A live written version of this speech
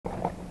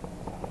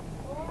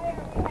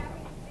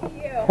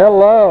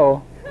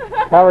Hello.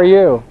 How are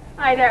you?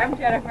 Hi there, I'm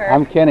Jennifer.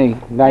 I'm Kenny.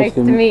 Nice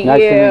to meet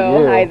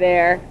you. Hi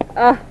there.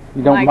 Oh,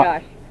 my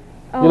gosh.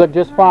 You look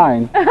just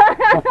fine.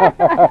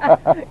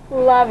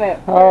 Love it.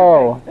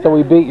 Oh, so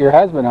we beat your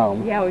husband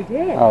home. Yeah, we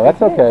did. Oh,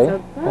 that's okay.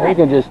 So well, we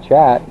can just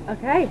chat.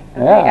 Okay.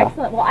 Yeah.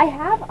 Excellent. Well, I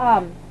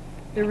have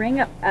the ring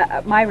up,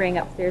 my ring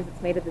upstairs.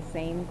 It's made of the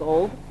same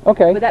gold.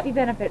 Okay. Would that be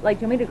benefit? Like,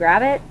 do you want me to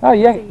grab it? Oh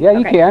yeah, yeah,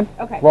 you can.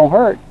 Okay. Won't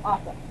hurt.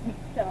 Awesome.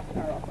 Shut off the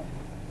car real quick.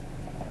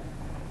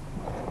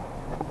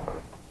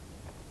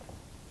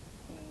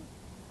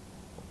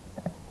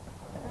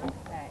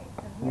 Okay.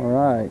 So All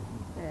right.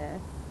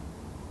 this.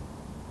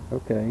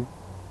 Okay.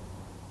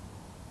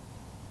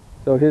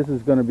 So his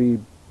is going to be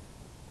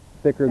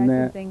thicker than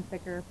that. Thing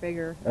thicker,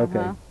 bigger.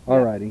 Okay.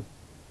 All righty.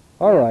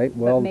 All right.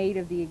 Well. But made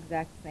of the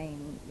exact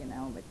same,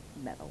 but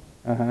metal.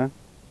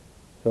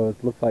 So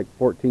it looks like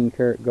 14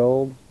 karat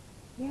gold.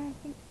 Yeah, I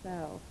think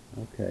so.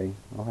 Okay.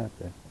 I'll have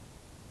to.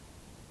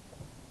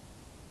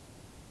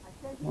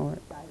 All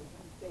right.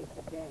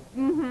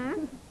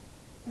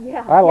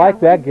 Yeah. I like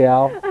that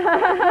gal.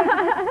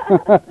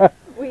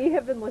 We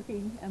have been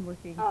looking and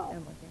looking and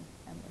looking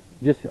and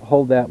looking. Just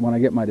hold that when I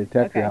get my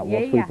detector out.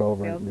 We'll sweep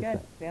over Sounds it. Good.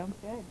 Sounds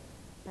good.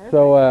 Perfect.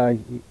 So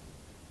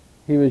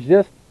he was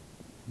just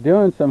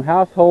doing some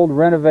household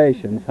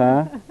renovations,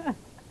 huh?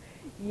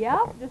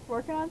 Yep, just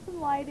working on some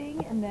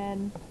lighting, and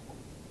then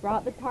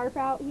brought the tarp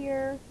out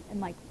here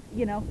and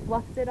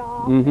fluffed it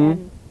off.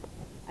 And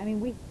I mean,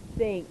 we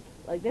think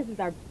this is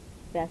our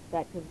best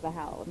bet because of the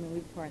house. I mean,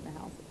 we've torn the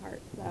house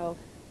apart. So.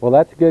 Well,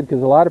 that's good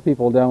because a lot of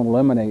people don't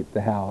eliminate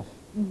the house,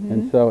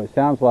 and so it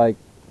sounds like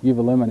you've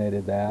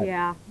eliminated that.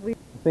 Yeah. I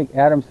think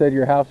Adam said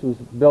your house was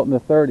built in the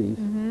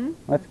 30s.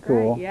 That's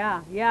cool.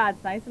 Right. Yeah,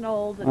 it's nice and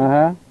old.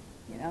 And,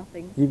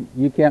 things.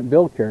 You can't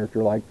build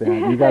character like that.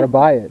 You got to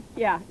buy it.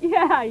 Yeah,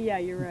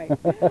 you're right.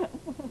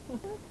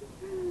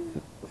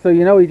 So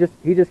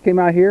he just came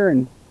out here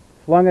and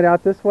flung it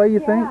out this way. You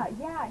think?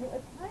 Yeah. It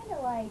was kind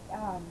of like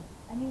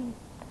I mean,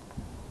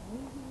 we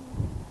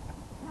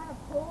kind of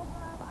pulled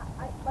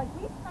them.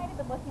 We've kind of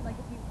been looking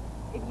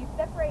if you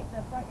separate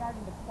the front yard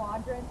into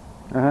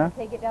quadrants,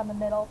 take it down the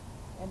middle,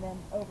 and then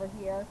over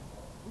here,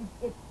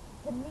 it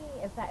to me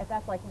if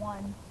that's like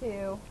 1,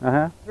 2,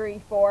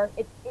 3, 4.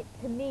 It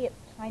to me it's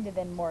kind of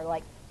then more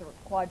like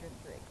quadrant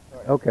 3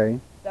 sort of. Okay.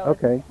 So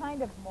it's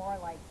kind of more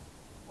like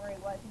where it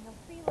was, and you'll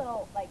see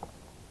little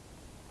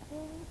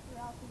things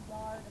throughout the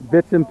yard.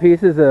 Bits and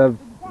pieces of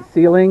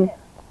ceiling.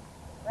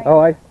 Right.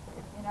 Oh, and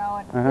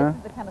this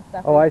is the kind of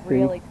stuff that's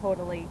really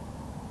totally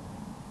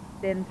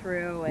been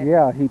through. And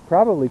yeah, he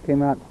probably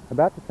came out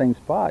about the same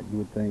spot, you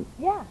would think.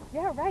 Yeah,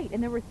 right.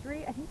 And there were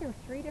 3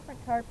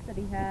 different tarps that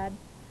he had.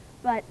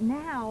 But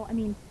now, I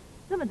mean,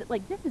 some of the,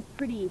 this is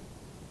pretty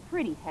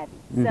heavy.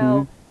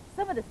 So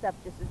some of the stuff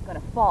just is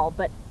going to fall.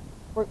 But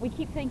we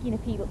keep thinking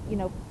if he,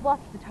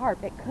 fluffed the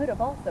tarp, it could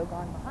have also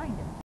gone behind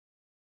him.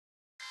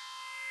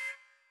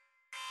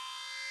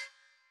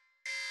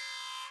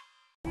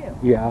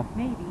 Yeah.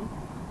 Maybe.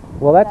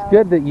 Well, that's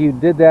good that you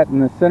did that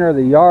in the center of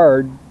the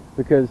yard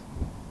because,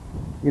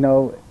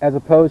 as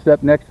opposed to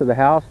up next to the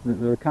house,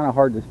 they're kind of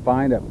hard to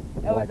find up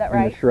is that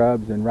right? in the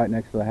shrubs and right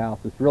next to the house.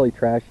 It's really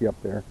trashy up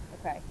there.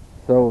 Okay.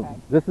 So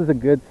this is a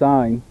good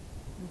sign.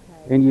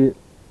 Okay. And you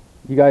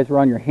guys were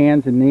on your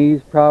hands and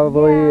knees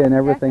probably and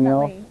everything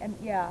definitely. else? And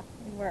yeah,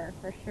 we were,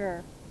 for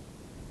sure.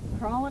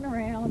 Crawling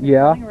around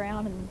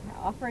and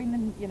offering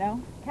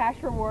them,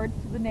 cash rewards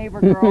to the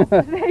neighbor girls.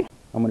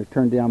 I'm going to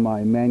turn down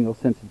my manual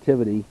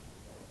sensitivity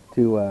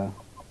to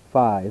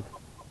 5.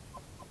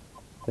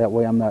 That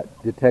way I'm not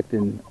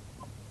detecting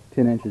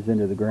 10 inches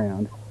into the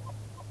ground.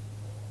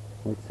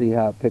 Let's see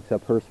how it picks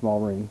up her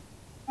small ring.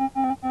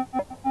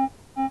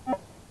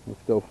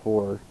 Let's go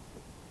 4.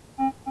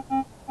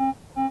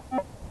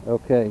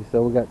 Okay,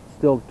 so we got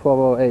still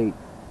 1208.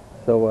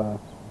 So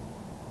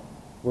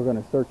we're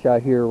going to search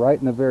out here right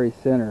in the very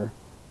center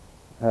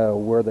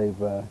where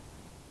they've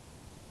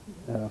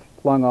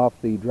flung off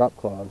the drop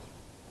cloths.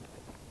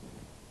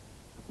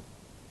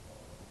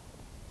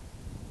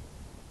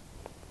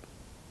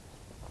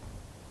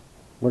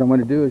 What I'm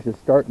going to do is just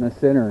start in the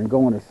center and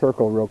go in a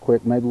circle real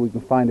quick. Maybe we can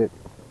find it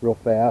real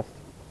fast.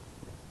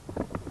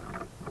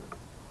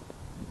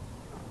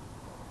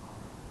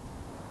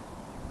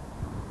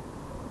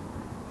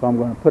 So I'm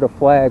going to put a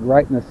flag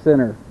right in the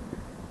center,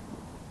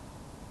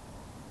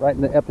 right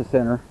in the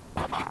epicenter,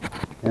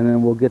 and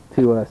then we'll get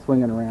to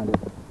swinging around it.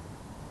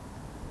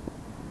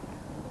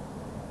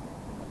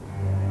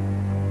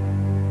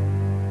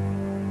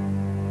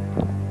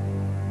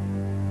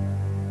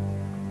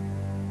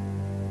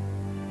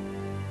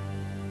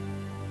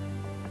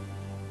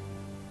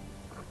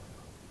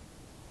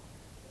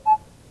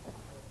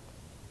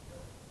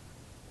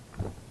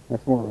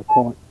 That's more of a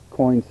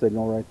coin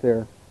signal right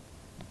there.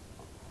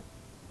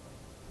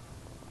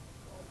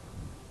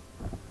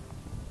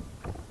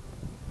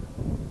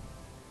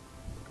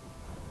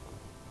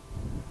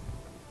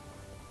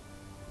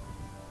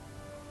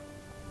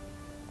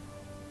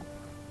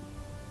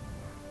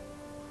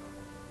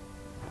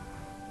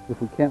 If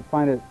we can't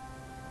find it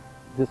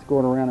just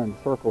going around in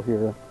a circle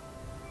here,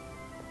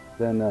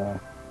 then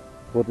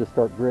we'll just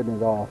start gridding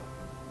it off.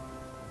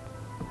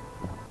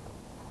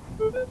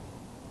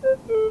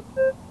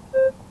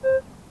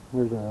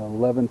 Here's a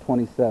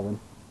 1127.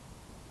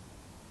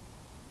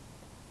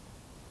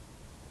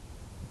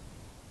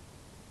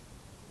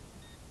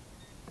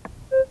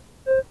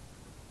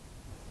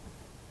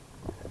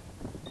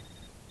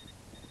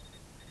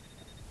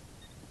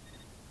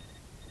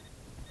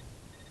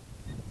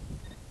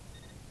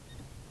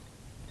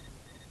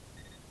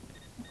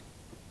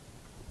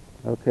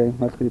 Okay,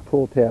 must be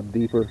pull tab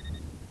deeper.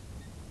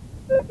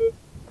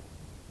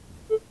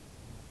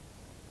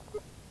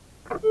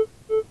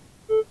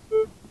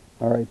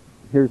 All right,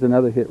 here's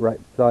another hit right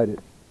beside it.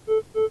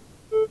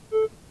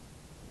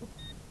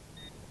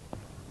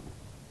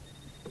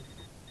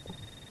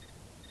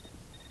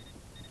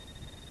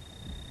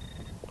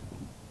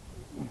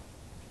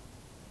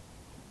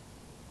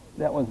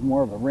 That one's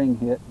more of a ring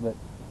hit, but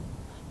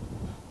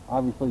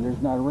obviously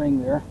there's not a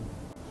ring there.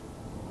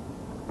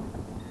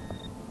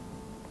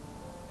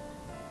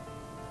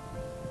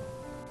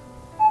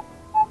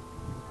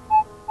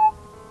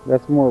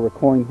 That's more of a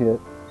coin hit,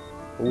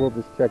 but we'll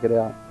just check it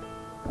out.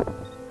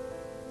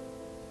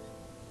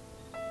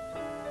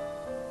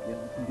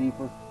 Getting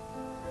deeper.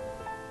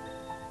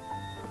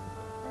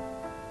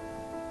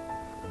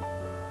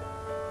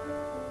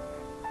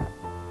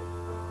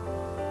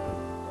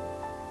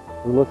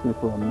 We're listening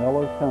for a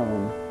mellow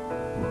tone.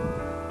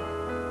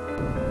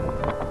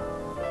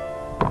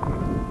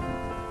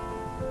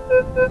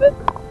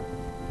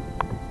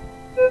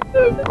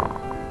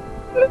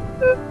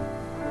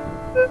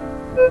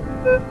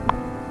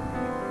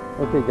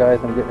 Okay guys,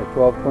 I'm getting a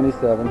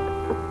 1227.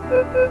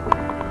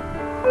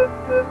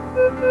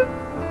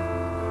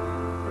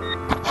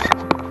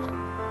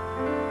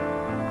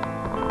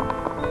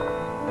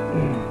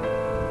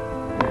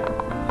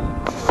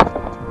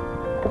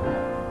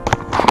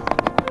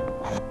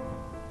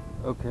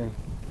 Okay,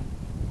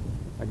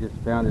 I just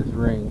found his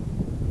ring,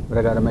 but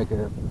I got to make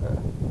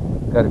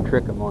got to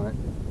trick him on it.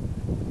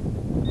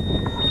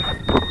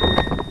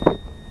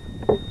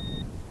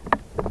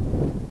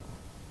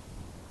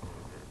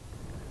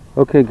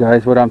 Okay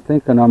guys, what I'm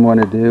thinking I'm going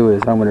to do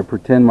is I'm going to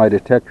pretend my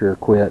detector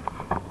quit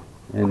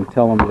and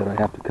tell them that I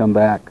have to come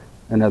back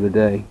another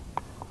day.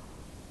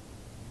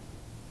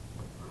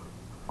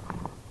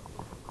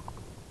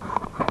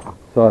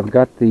 So I've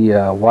got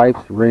the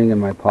wife's ring in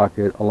my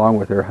pocket along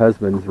with her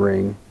husband's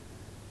ring,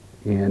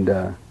 and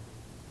I'm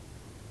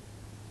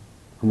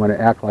going to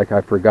act like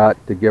I forgot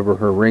to give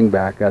her ring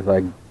back as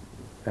I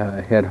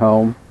head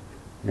home,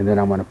 and then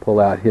I'm going to pull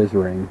out his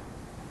ring,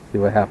 see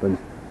what happens.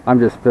 I'm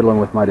just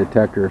fiddling with my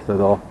detector,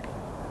 so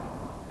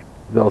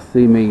they'll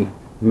see me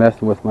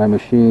messing with my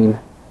machine.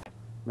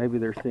 Maybe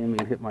they're seeing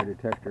me hit my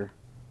detector.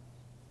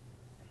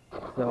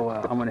 So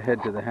I'm going to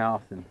head to the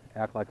house and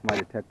act like my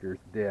detector is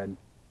dead.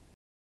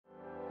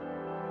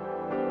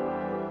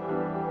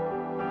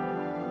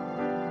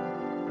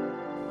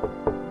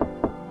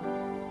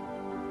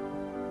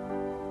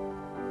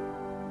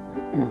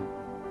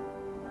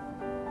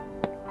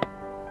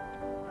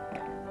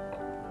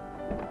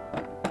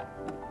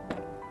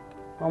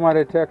 Oh, my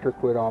detector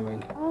quit on me.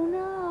 Oh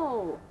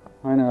no.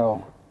 I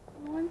know.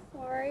 Oh, I'm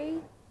sorry.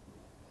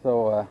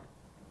 So,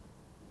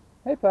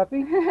 hey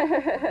puppy.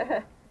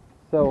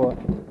 So,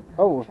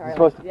 oh, Charlie. you're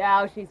supposed to...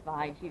 Yeah, she's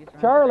fine. She just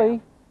runs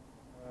Charlie.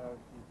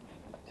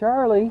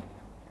 Charlie.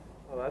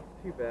 Oh, that's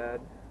too bad.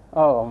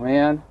 Oh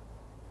man,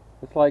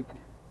 it's like...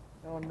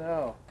 Oh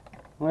no.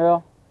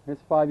 Well,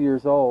 it's 5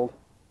 years old.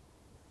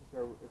 It's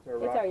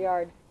our It's our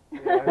yard. Yeah,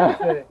 I was gonna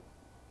say,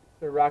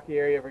 it's a rocky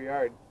area of our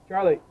yard.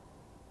 Charlie.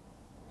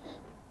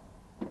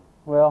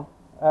 Well,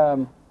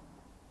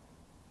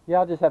 yeah,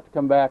 I'll just have to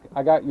come back.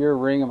 I got your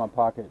ring in my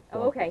pocket. So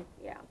Oh, okay.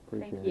 Yeah.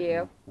 appreciate Thank it.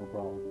 you. No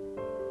problem.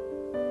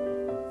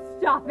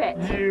 Stop it.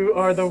 You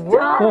are the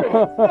Stop worst.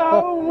 it.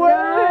 No way.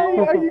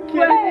 Are you kidding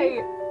Way.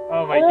 me?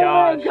 Oh my Oh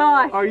gosh. my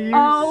gosh. Are you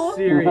Oh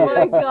serious?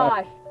 my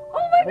gosh.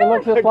 Oh my It gosh.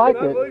 looks just like I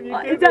cannot it. believe you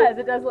It did does.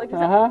 It does look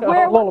just Uh-huh.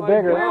 Where, A little my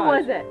bigger. where gosh.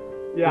 was it?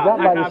 Yeah, It's out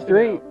I by the have to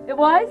street. know. It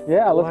was?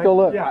 Yeah, let's go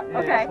look. Yeah,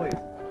 Okay. yes, please.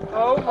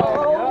 Oh my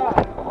Oh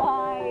gosh.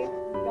 my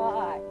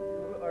gosh.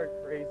 You are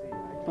crazy.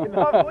 I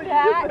cannot believe you did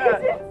That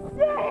that. is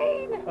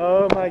insane.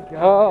 Oh my gosh.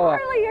 Oh.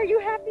 Charlie, are you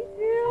happy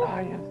too?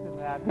 I am so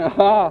mad.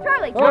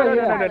 Charlie, Oh, Charlie,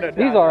 yeah. Charlie.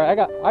 No. He's all right.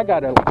 I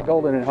got a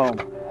golden at home.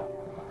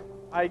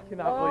 I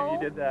cannot believe you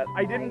did that.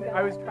 I didn't.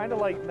 I was trying to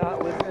like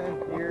not listen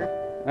and hear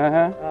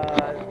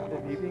the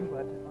beeping,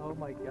 but oh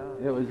my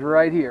god. It was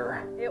right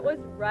here. It was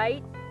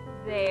right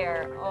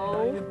there. I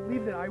Oh. didn't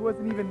believe that. I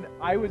wasn't even.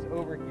 I was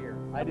over here.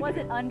 I didn't. Was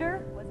it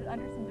under? Was it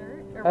under some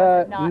dirt? Or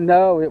was it not?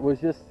 No, it was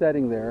just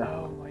sitting there.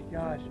 Oh my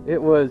gosh.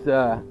 It was,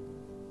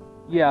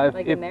 yeah.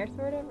 Like in there,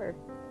 sort of? Or?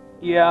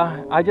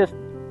 Yeah,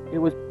 it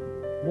was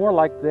more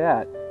like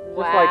that. Just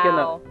Wow. like in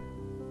the...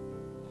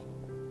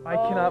 I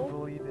cannot Oh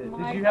believe it.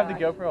 my Did you have the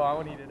gosh. GoPro on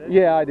when you did it?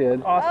 Yeah, I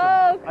did. Awesome.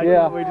 Oh, I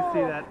Yeah. can't wait to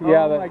see that.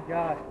 Yeah, Oh that- my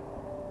gosh.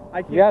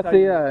 I can't Yeah, tell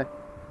see, you.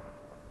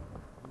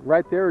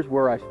 right there is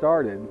where I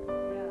started.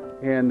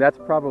 Yeah. And that's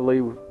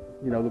probably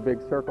you know, the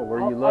big circle where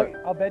you look.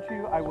 I'll bet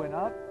you I went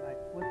up and I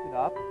flipped it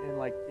up and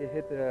like it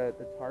hit the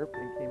tarp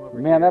and came over.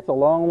 Man, that's a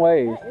long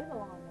ways. That is a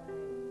long way.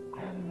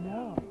 I don't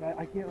know.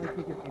 I can't really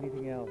think of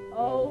anything else.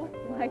 Oh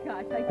my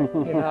gosh, I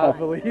cannot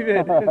believe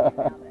it.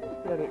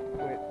 Said it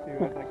quit too.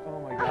 I was like, oh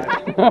my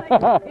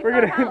gosh. It's We're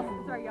our gonna. house,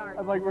 it's our yard.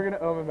 I'm like, we're gonna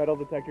own a metal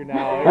detector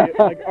now.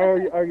 Like,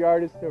 our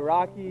yard is so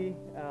rocky.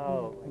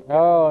 Oh.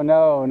 Oh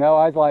no, no.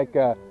 I was like,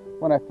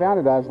 when I found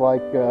it, I was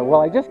like, well,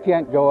 I just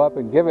can't go up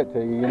and give it to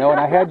you, you know. And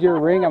I had your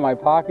ring in my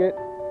pocket.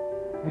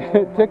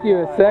 It took you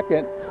a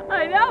second.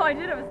 I know, I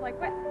did. I was like,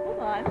 wait, hold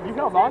on. You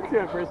held on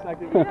to it for a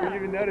second before you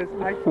even noticed.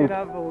 I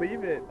cannot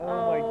believe it.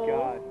 Oh my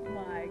gosh.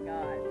 My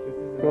gosh. This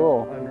is the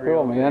Cool. most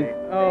unreal Cool, man. thing.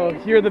 Oh,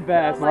 you're the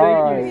best. So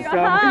Thank you much. so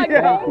much.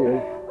 Thank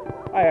you.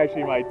 I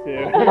actually might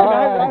too.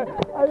 Hi.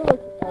 I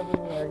look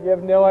everywhere. You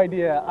have no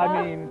idea.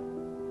 I mean,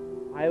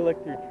 I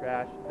looked through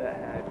trash that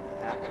had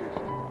cat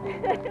poop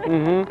in it.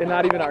 Mm-hmm. And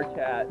not even our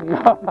cat.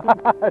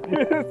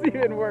 It's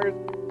even worse.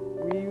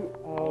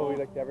 We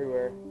looked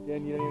everywhere.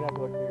 Jen, you don't even have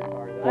to look through your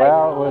car.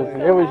 Well,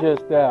 it was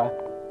just,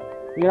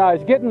 you know, I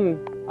was getting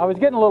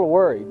a little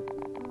worried,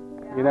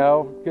 you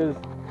know, because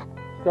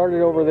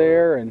started over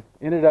there and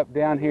ended up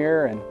down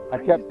here, and I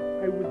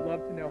would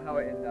love to know how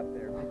it ended up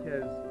there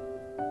because,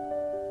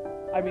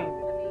 I mean,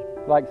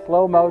 like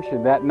slow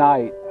motion that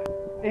night.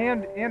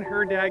 and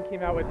her dad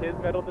came out with his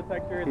metal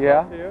detector as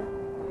Yeah. well too.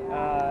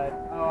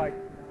 Wow.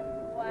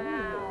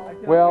 I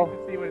can't Well- wait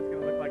to see what it's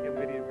gonna look like in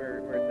video where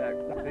it's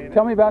at.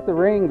 Tell me about the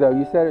ring, though.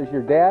 You said it was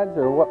your dad's,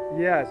 or what?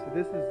 Yeah, so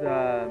this is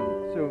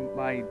so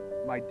my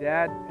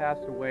dad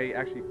passed away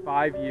actually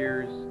 5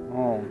 years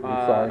Oh,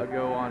 I'm sorry.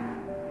 ago on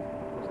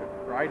was it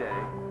Friday?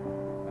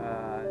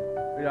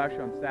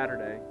 Actually on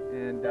Saturday.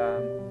 And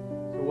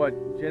so what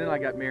Jen and I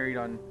got married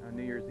on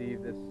New Year's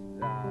Eve this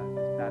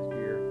past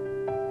year.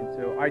 And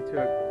so I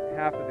took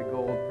half of the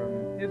gold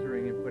from his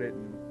ring and put it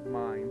in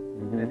mine,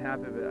 and then half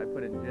of it I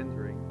put in Jen's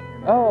ring.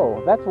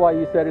 Oh, that's why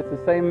you said it's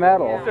the same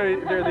metal. Yeah. So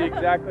they're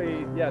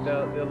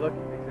they'll look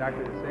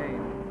exactly the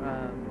same.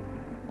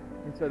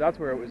 And so that's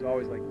where it was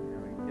always like, you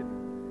know, you get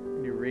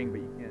a new ring, but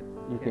you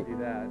can't do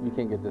that. You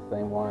can't get the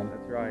same one.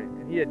 That's right.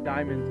 And he had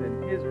diamonds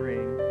in his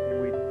ring,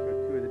 and we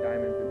took 2 of the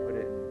diamonds and put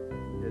it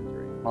in his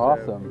ring.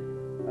 Awesome.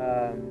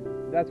 So,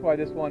 that's why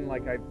this one,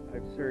 like I've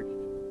searched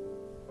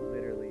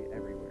literally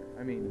everywhere.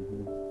 I mean,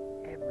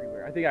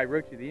 everywhere. I think I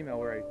wrote you the email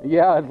where I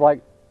Yeah, it's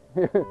like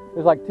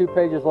 2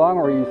 pages long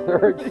where you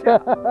search.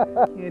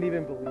 can't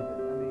even believe it.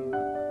 I mean,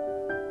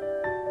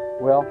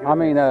 Well, I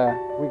mean,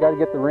 we got to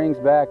get the rings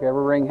back.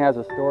 Every ring has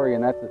a story,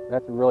 and that's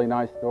a really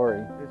nice story.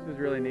 this was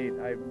really neat.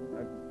 I've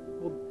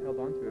held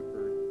on to it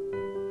for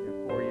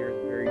 4 years,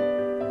 very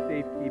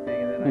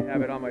safekeeping, and then I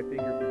have it on my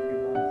finger for 2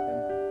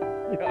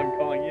 months, and I'm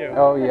calling you.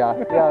 Oh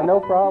yeah, yeah, no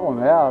problem.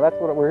 Yeah, that's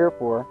what we're here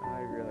for.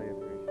 I really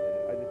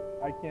appreciate it.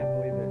 I can't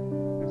believe it.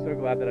 I'm so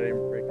glad that I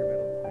didn't break your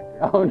metal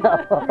detector. Oh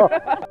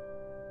no.